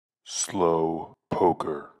Slow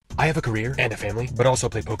poker. I have a career and a family, but also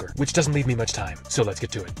play poker, which doesn't leave me much time, so let's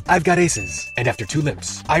get to it. I've got aces, and after 2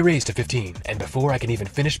 limps, I raise to 15, and before I can even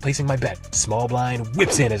finish placing my bet, small blind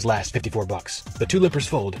whips in his last 54 bucks. The 2 limpers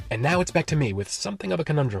fold, and now it's back to me with something of a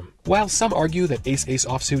conundrum. While some argue that ace-ace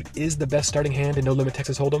offsuit is the best starting hand in no-limit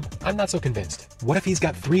Texas Hold'em, I'm not so convinced. What if he's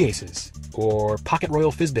got 3 aces? Or pocket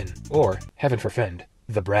royal Fizbin? Or, heaven forfend,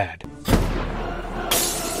 the Brad?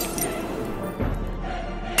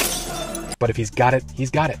 But if he's got it,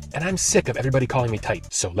 and I'm sick of everybody calling me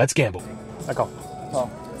tight, so let's gamble. I call. Oh.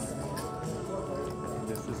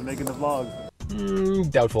 This is making the vlog.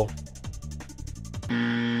 Doubtful.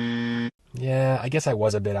 Yeah, I guess I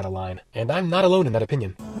was a bit out of line, and I'm not alone in that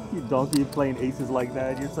opinion. You donkey playing aces like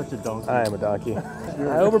that, you're such a donkey. I am a donkey.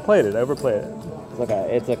 I overplayed it.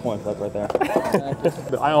 It's a coin flip right there.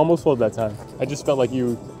 I almost folded that time. I just felt like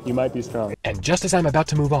you might be strong. And just as I'm about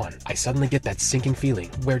to move on, I suddenly get that sinking feeling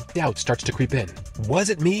where doubt starts to creep in. Was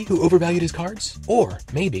it me who overvalued his cards? Or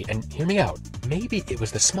maybe, and hear me out, maybe it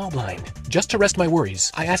was the small blind. Just to rest my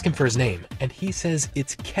worries, I ask him for his name, and he says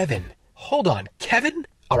it's Kevin. Hold on, Kevin?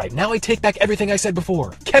 Alright, now I take back everything I said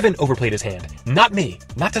before. Kevin overplayed his hand, not me.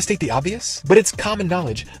 Not to state the obvious, but it's common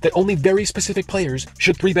knowledge that only very specific players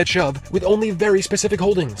should 3-bet shove with only very specific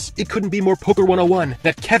holdings. It couldn't be more Poker 101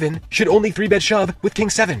 that Kevin should only 3-bet shove with King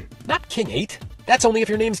 7, not King 8. That's only if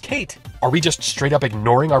your name's Kate. Are we just straight up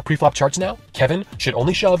ignoring our preflop charts now? Kevin should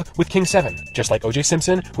only shove with King 7, just like OJ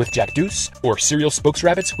Simpson with Jack Deuce, or serial spokes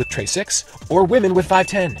rabbits with Trey 6, or women with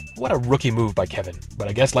 5-10. What a rookie move by Kevin. But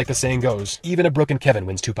I guess like the saying goes, even a broken Kevin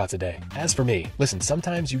wins 2 pots a day. As for me, listen,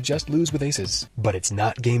 sometimes you just lose with aces, but it's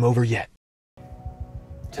not game over yet.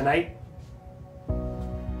 Tonight,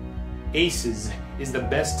 aces is the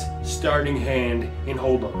best starting hand in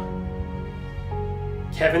Hold'em.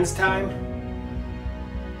 Kevin's time,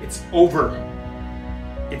 it's over.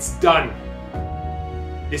 It's done.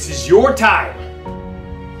 This is your time.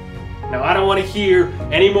 Now, I don't want to hear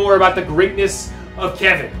any more about the greatness of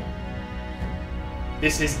Kevin.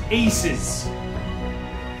 This is aces.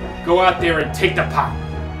 Go out there and take the pot.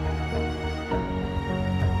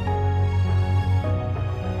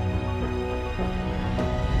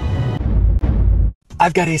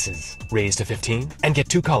 I've got aces, raise to 15, and get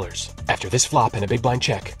 2 callers. After this flop and a big blind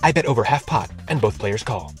check, I bet over half pot, and both players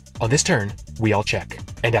call. On this turn, we all check.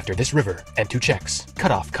 And after this river and 2 checks,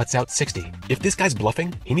 cutoff cuts out 60. If this guy's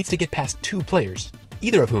bluffing, he needs to get past 2 players,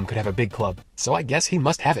 either of whom could have a big club, so I guess he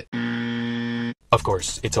must have it. Of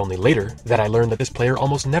course, it's only later that I learned that this player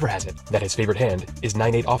almost never has it, that his favorite hand is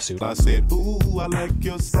 9-8 offsuit. I said, ooh, I like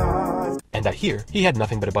your size. And that here, he had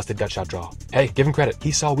nothing but a busted gut shot draw. Hey, give him credit,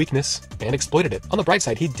 he saw weakness and exploited it. On the bright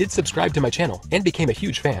side, he did subscribe to my channel and became a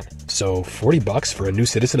huge fan. So 40 bucks for a new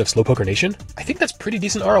citizen of Slow Poker Nation? I think that's pretty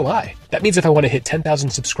decent ROI. That means if I want to hit 10,000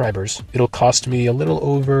 subscribers, it'll cost me a little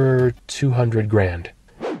over 200 grand.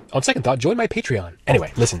 On second thought, join my Patreon.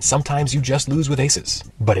 Anyway, listen, sometimes you just lose with aces,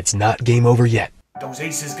 but it's not game over yet. Those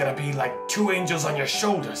aces gonna be like 2 angels on your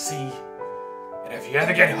shoulder, see? And if you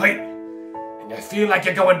ever get hurt, and you feel like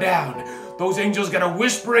you're going down, those angels gonna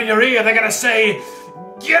whisper in your ear, they're gonna say,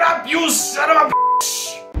 "Get up, you son of a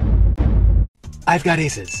bitch!" I've got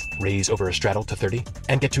aces, raise over a straddle to 30,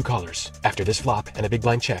 and get 2 callers. After this flop and a big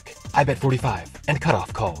blind check, I bet 45, and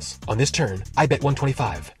cutoff calls. On this turn, I bet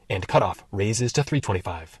 125, and cutoff raises to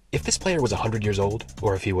 325. If this player was 100 years old,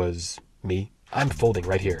 or if he was me, I'm folding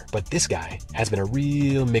right here, but this guy has been a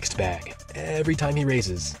real mixed bag. Every time he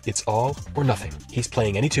raises, it's all or nothing. He's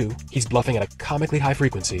playing any 2, he's bluffing at a comically high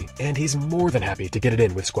frequency, and he's more than happy to get it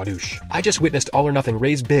in with squadouche. I just witnessed all or nothing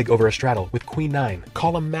raise big over a straddle with Queen 9,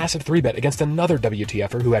 call a massive 3-bet against another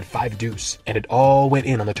WTFer who had 5 deuce, and it all went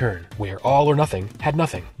in on the turn, where all or nothing had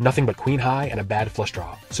nothing. Nothing but Queen high and a bad flush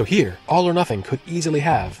draw. So here, all or nothing could easily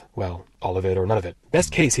have, well, all of it or none of it.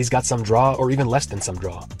 Best case, he's got some draw or even less than some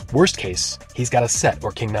draw. Worst case, he's got a set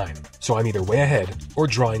or King 9. So I'm either way ahead or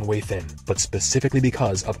drawing way thin. But specifically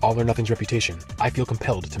because of all or nothing's reputation, I feel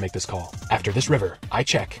compelled to make this call. After this river, I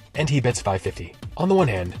check, and he bets 550. On the one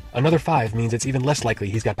hand, another 5 means it's even less likely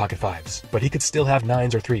he's got pocket 5s, but he could still have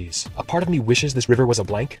 9s or 3s. A part of me wishes this river was a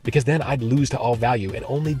blank, because then I'd lose to all value and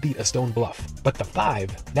only beat a stone bluff. But the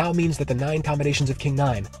 5 now means that the 9 combinations of King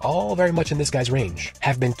 9, all very much in this guy's range,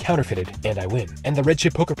 have been counterfeited, and I win. And the red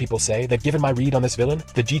chip poker people say that given my read on this villain,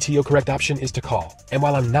 the GTO correct option is to call. And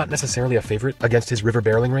while I'm not necessarily a favorite against his river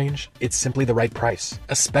barreling range, it's simply the right price,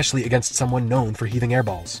 especially against someone known for heaving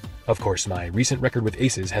airballs. Of course, my recent record with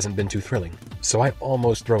aces hasn't been too thrilling, so I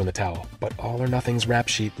almost throw in the towel, but all or nothing's rap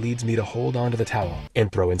sheet leads me to hold on to the towel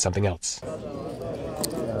and throw in something else.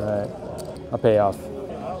 Alright, I'll pay off.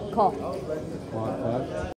 Call.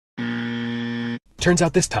 Turns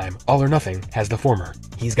out this time, All or Nothing has the former.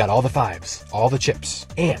 He's got all the fives, all the chips,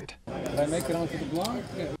 and Did I make it onto the blog?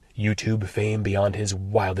 YouTube fame beyond his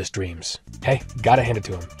wildest dreams. Hey, gotta hand it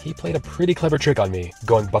to him. He played a pretty clever trick on me,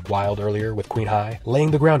 going buck wild earlier with Queen High,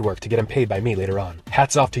 laying the groundwork to get him paid by me later on.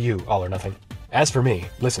 Hats off to you, All or Nothing. As for me,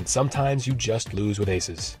 listen, sometimes you just lose with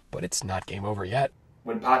aces, but it's not game over yet.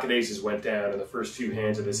 When pocket aces went down in the first few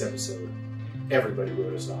hands of this episode, everybody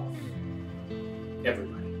wrote us off.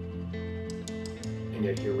 Everybody. And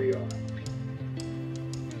yet here we are.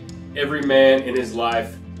 Every man in his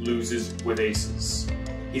life loses with aces.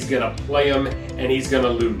 He's gonna play them and he's gonna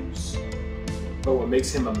lose. But what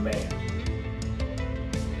makes him a man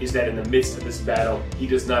is that in the midst of this battle, he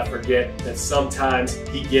does not forget that sometimes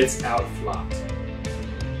he gets outflopped.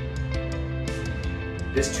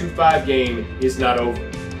 This 2-5 game is not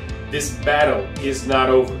over. This battle is not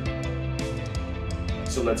over.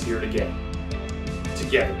 So let's hear it again.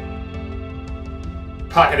 Together.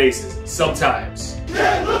 Pocket aces, sometimes.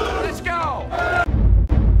 Let's go!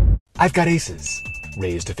 I've got aces.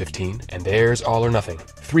 Raised to 15, and there's All or Nothing.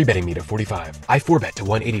 3-betting me to 45. I 4-bet to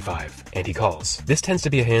 185, and he calls. This tends to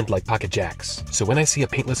be a hand like pocket jacks, so when I see a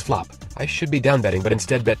paintless flop, I should be down-betting but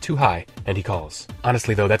instead bet too high, and he calls.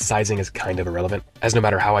 Honestly though, that sizing is kind of irrelevant, as no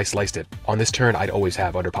matter how I sliced it, on this turn I'd always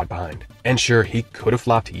have underpot behind. And sure, he could have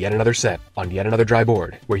flopped yet another set, on yet another dry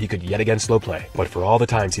board, where he could yet again slow play, but for all the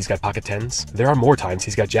times he's got pocket tens, there are more times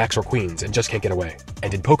he's got jacks or queens and just can't get away.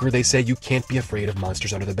 And in poker they say you can't be afraid of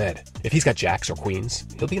monsters under the bed. If he's got jacks or queens,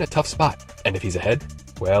 he'll be in a tough spot, and if he's ahead,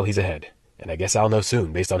 well, he's ahead. And I guess I'll know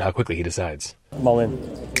soon based on how quickly he decides. I'm all in.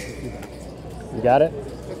 You got it?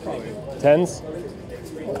 Tens?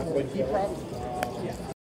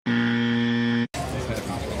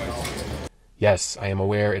 Yes, I am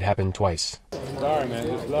aware it happened twice. Sorry, man.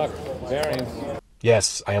 Just luck. Variance.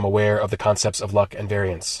 Yes, I am aware of the concepts of luck and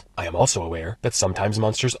variance. I am also aware that sometimes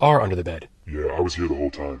monsters are under the bed. Yeah, I was here the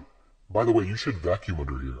whole time. By the way, you should vacuum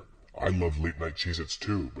under here. I love late-night Cheez-Its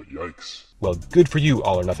too, but yikes. Well, good for you,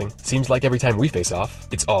 All or Nothing. Seems like every time we face off,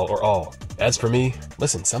 it's all or all. As for me,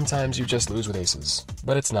 listen, sometimes you just lose with aces.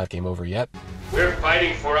 But it's not game over yet. We're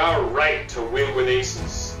fighting for our right to win with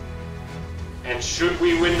aces. And should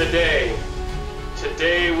we win the day,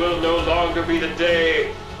 today will no longer be the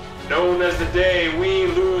day known as the day we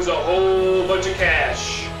lose a whole bunch of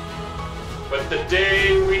cash, but the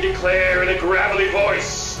day we declare in a gravelly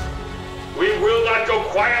voice, we will not go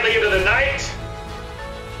quietly into the night.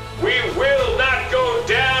 We will not go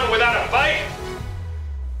down without a fight.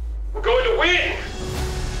 We're going to win.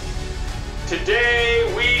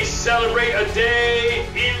 Today we celebrate a day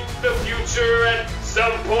in the future at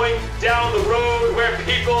some point down the road where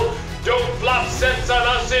people don't flop cents on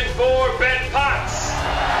us in 4-bet pots.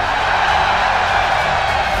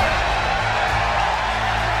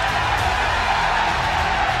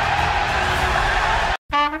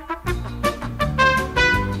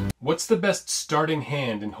 What's the best starting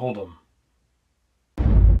hand in Hold'em?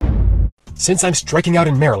 Since I'm striking out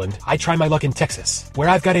in Maryland, I try my luck in Texas, where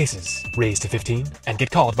I've got aces, raised to 15, and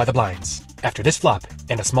get called by the blinds. After this flop,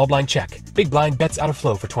 and a small blind check, big blind bets out of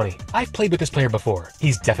flow for 20. I've played with this player before.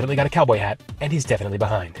 He's definitely got a cowboy hat, and he's definitely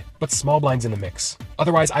behind. But small blind's in the mix.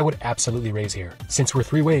 Otherwise, I would absolutely raise here. Since we're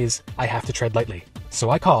 3 ways, I have to tread lightly. So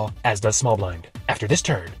I call, as does small blind. After this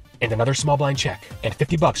turn, and another small blind check, and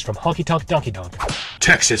 $50 from Honky Tonk Donkey Donk.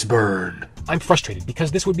 Texas burn! I'm frustrated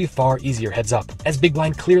because this would be far easier heads up, as big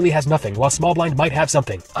blind clearly has nothing, while small blind might have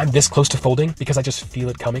something. I'm this close to folding because I just feel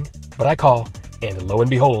it coming, but I call, and lo and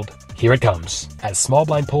behold, here it comes, as small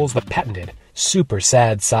blind pulls the patented, super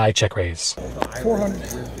sad side check raise.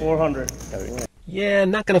 400. Yeah,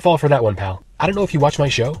 not gonna fall for that one, pal. I don't know if you watch my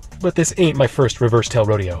show, but this ain't my first reverse tail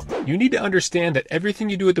rodeo. You need to understand that everything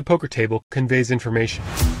you do at the poker table conveys information.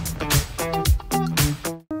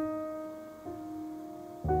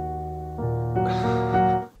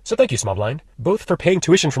 So thank you, small blind, both for paying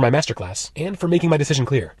tuition for my masterclass and for making my decision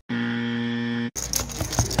clear. Wanna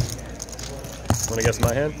guess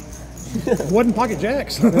my hand? Wasn't pocket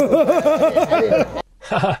jacks.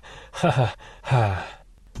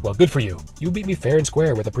 Well, good for you. You beat me fair and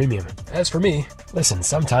square with a premium. As for me, listen,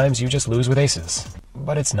 sometimes you just lose with aces.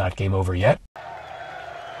 But it's not game over yet.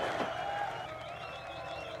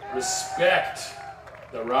 Respect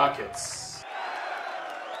the Rockets.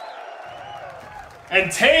 And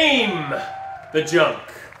tame the junk.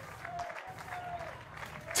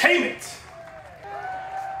 Tame it.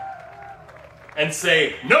 And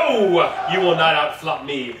say, no, you will not outflop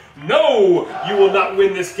me. No, you will not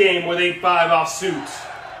win this game with 8-5 offsuit.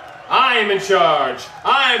 I am in charge.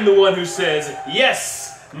 I'm the one who says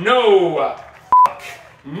yes, no, f**k.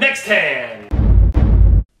 Next hand.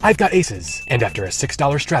 I've got aces, and after a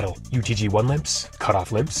 $6 straddle, UTG 1 limps,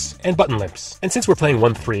 cutoff limps, and button limps. And since we're playing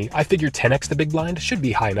 1-3, I figure 10x the big blind should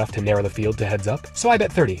be high enough to narrow the field to heads up, so I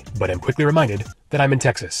bet 30, but am quickly reminded that I'm in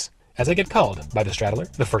Texas, as I get called by the straddler,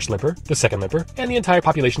 the first limper, the second limper, and the entire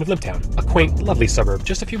population of Limptown, a quaint, lovely suburb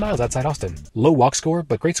just a few miles outside Austin. Low walk score,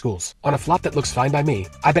 but great schools. On a flop that looks fine by me,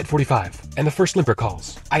 I bet 45, and the first limper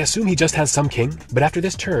calls. I assume he just has some king, but after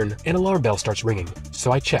this turn, an alarm bell starts ringing,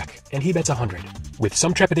 so I check, and he bets 100. With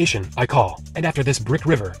some trepidation, I call, and after this brick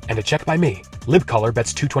river and a check by me, limp caller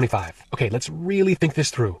bets 225. Okay, let's really think this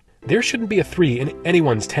through. There shouldn't be a 3 in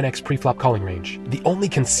anyone's 10x preflop calling range. The only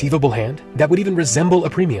conceivable hand that would even resemble a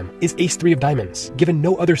premium is ace-3 of diamonds, given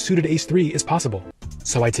no other suited ace-3 is possible.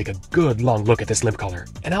 So I take a good long look at this limp caller,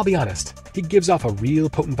 and I'll be honest, he gives off a real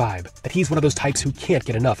potent vibe that he's one of those types who can't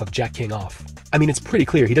get enough of Jack King off. I mean, it's pretty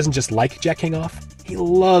clear he doesn't just like Jack King off, he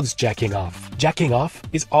loves Jack King off. Jack King off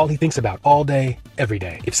is all he thinks about all day, every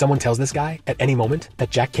day. If someone tells this guy at any moment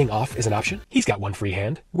that Jack King off is an option, he's got one free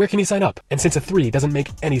hand. Where can he sign up? And since a 3 doesn't make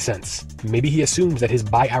any sense, maybe he assumes that his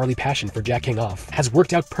bi-hourly passion for Jack King off has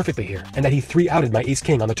worked out perfectly here, and that he 3-outed my ace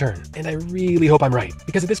king on the turn. And I really hope I'm right,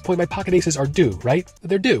 because at this point my pocket aces are due, right?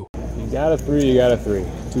 They're due. You got a 3, you got a 3.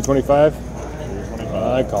 225?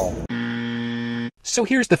 I call. So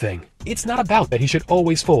here's the thing. It's not about that he should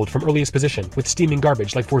always fold from earliest position with steaming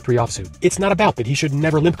garbage like 4-3 offsuit. It's not about that he should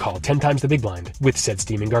never limp call 10 times the big blind with said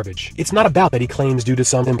steaming garbage. It's not about that he claims due to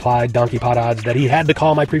some implied donkey pot odds that he had to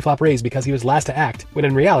call my preflop raise because he was last to act, when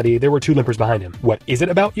in reality there were 2 limpers behind him. What is it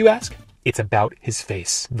about, you ask? It's about his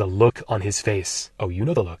face. The look on his face. Oh, you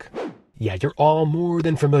know the look. Yeah, you're all more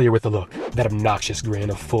than familiar with the look. That obnoxious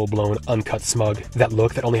grin of full-blown, uncut smug. That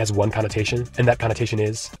look that only has one connotation, and that connotation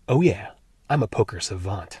is, oh yeah, I'm a poker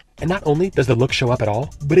savant. And not only does the look show up at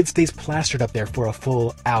all, but it stays plastered up there for a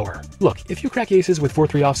full hour. Look, if you crack aces with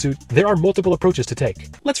 4-3 offsuit, there are multiple approaches to take.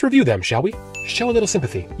 Let's review them, shall we? Show a little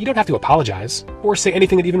sympathy. You don't have to apologize, or say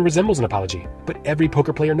anything that even resembles an apology. But every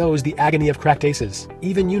poker player knows the agony of cracked aces.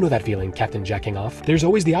 Even you know that feeling, Captain Jack King off. There's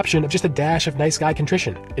always the option of just a dash of nice guy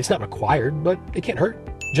contrition. It's not required, but it can't hurt.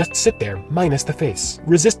 Just sit there, minus the face.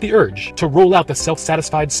 Resist the urge to roll out the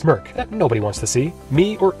self-satisfied smirk that nobody wants to see.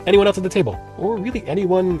 Me or anyone else at the table. Or really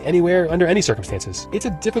anyone, anywhere, under any circumstances. It's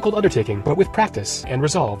a difficult undertaking, but with practice and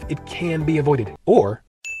resolve, it can be avoided. Or,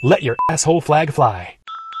 let your asshole flag fly.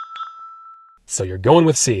 So you're going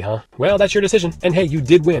with C, huh? Well, that's your decision. And hey, you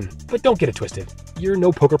did win. But don't get it twisted. You're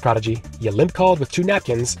no poker prodigy. You limp called with 2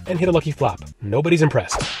 napkins and hit a lucky flop. Nobody's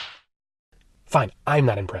impressed. Fine, I'm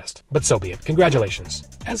not impressed, but so be it. Congratulations.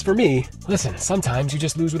 As for me, listen, sometimes you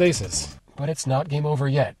just lose with aces, but it's not game over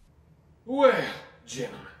yet. Well,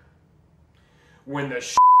 gentlemen, when the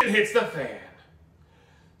shit hits the fan,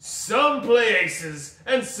 some play aces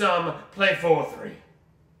and some play 4-3.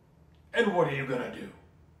 And what are you gonna do?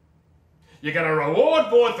 You're gonna reward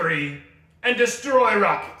 4-3 and destroy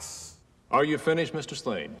rockets. Are you finished, Mr.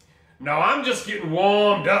 Slade? No, I'm just getting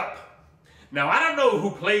warmed up. Now, I don't know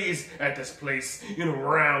who plays at this place in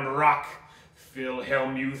Round Rock. Phil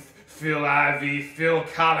Hellmuth, Phil Ivey, Phil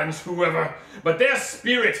Collins, whoever. But their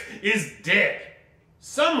spirit is dead.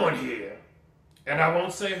 Someone here, and I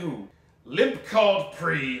won't say who, limp called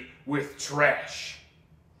pre with trash.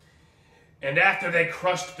 And after they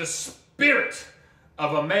crushed the spirit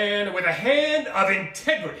of a man with a hand of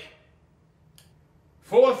integrity,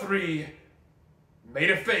 4-3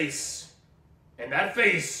 made a face, and that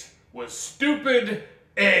face was stupid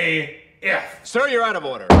AF. Sir, you're out of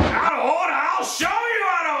order. Out of order? I'll show you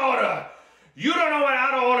out of order. You don't know what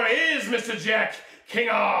out of order is, Mr. Jack King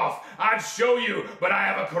off. I'd show you, but I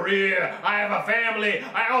have a career, I have a family,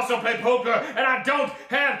 I also play poker, and I don't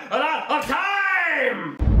have a lot of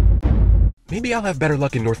time. Maybe I'll have better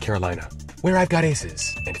luck in North Carolina, where I've got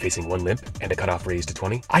aces, and facing 1 limp and a cutoff raise to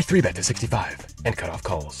 20, I 3-bet to 65, and cutoff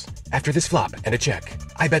calls. After this flop and a check,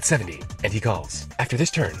 I bet 70, and he calls. After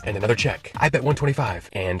this turn and another check, I bet 125,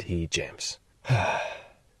 and he jams.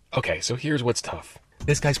 Okay, so here's what's tough.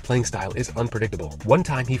 This guy's playing style is unpredictable. One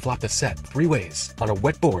time he flopped a set 3 ways on a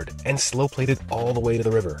wet board and slow played it all the way to the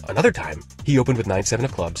river. Another time, he opened with 9-7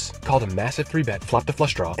 of clubs, called a massive 3-bet, flopped a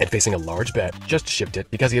flush draw, and facing a large bet, just shipped it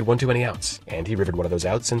because he had won too many outs. And he rivered one of those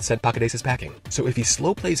outs and sent pocket aces packing. So if he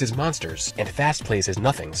slow plays his monsters and fast plays his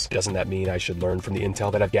nothings, doesn't that mean I should learn from the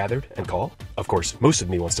intel that I've gathered and call? Of course, most of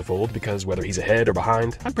me wants to fold because whether he's ahead or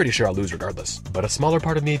behind, I'm pretty sure I'll lose regardless. But a smaller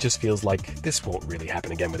part of me just feels like this won't really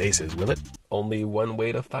happen again with aces, will it? Only one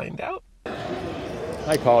way to find out.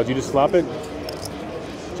 I called. You just flop it?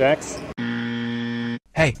 Jacks?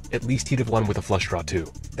 Hey, at least he'd have won with a flush draw too.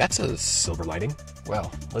 That's a silver lining.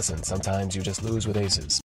 Well, listen, sometimes you just lose with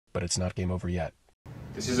aces, but it's not game over yet.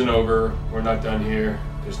 This isn't over. We're not done here.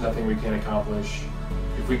 There's nothing we can't accomplish.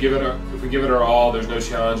 If we give it our all, there's no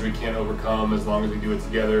challenge we can't overcome as long as we do it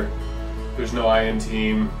together. There's no I in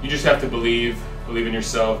team. You just have to believe in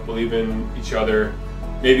yourself, believe in each other.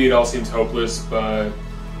 Maybe it all seems hopeless, but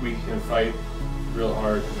we can fight real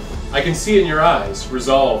hard. I can see it in your eyes.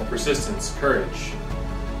 Resolve, persistence, courage.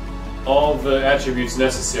 All the attributes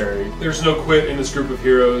necessary. There's no quit in this group of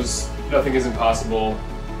heroes. Nothing is impossible.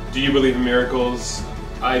 Do you believe in miracles?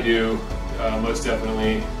 I do, most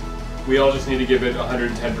definitely. We all just need to give it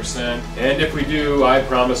 110%. And if we do, I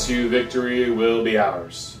promise you victory will be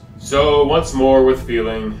ours. So once more with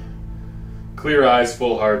feeling, clear eyes,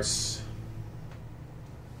 full hearts.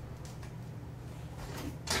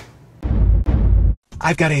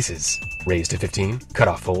 I've got aces. Raise to 15,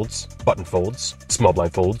 cutoff folds, button folds, small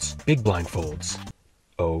blind folds, big blind folds.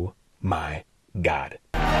 Oh my God.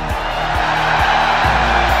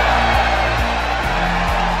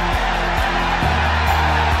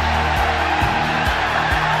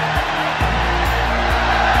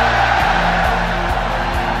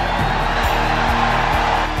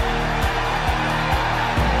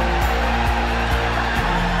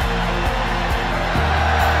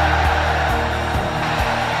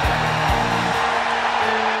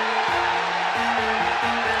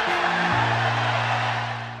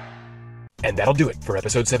 And that'll do it for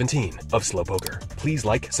episode 17 of Slow Poker. Please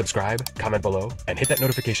like, subscribe, comment below, and hit that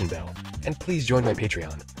notification bell. And please join my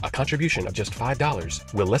Patreon. A contribution of just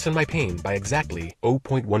 $5 will lessen my pain by exactly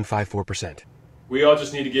 0.154%. We all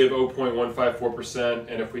just need to give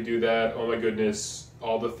 0.154%, and if we do that, oh my goodness,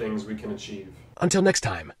 all the things we can achieve. Until next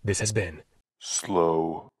time, this has been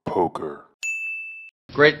Slow Poker.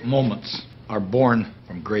 Great moments are born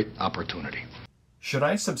from great opportunity. Should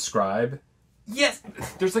I subscribe? Yes!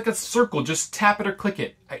 There's like a circle, just tap it or click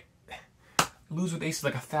it. I lose with ACES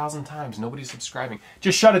like 1,000 times, nobody's subscribing.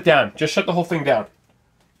 Just shut it down, just shut the whole thing down.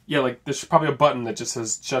 Yeah, like there's probably a button that just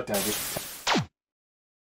says shut down. Just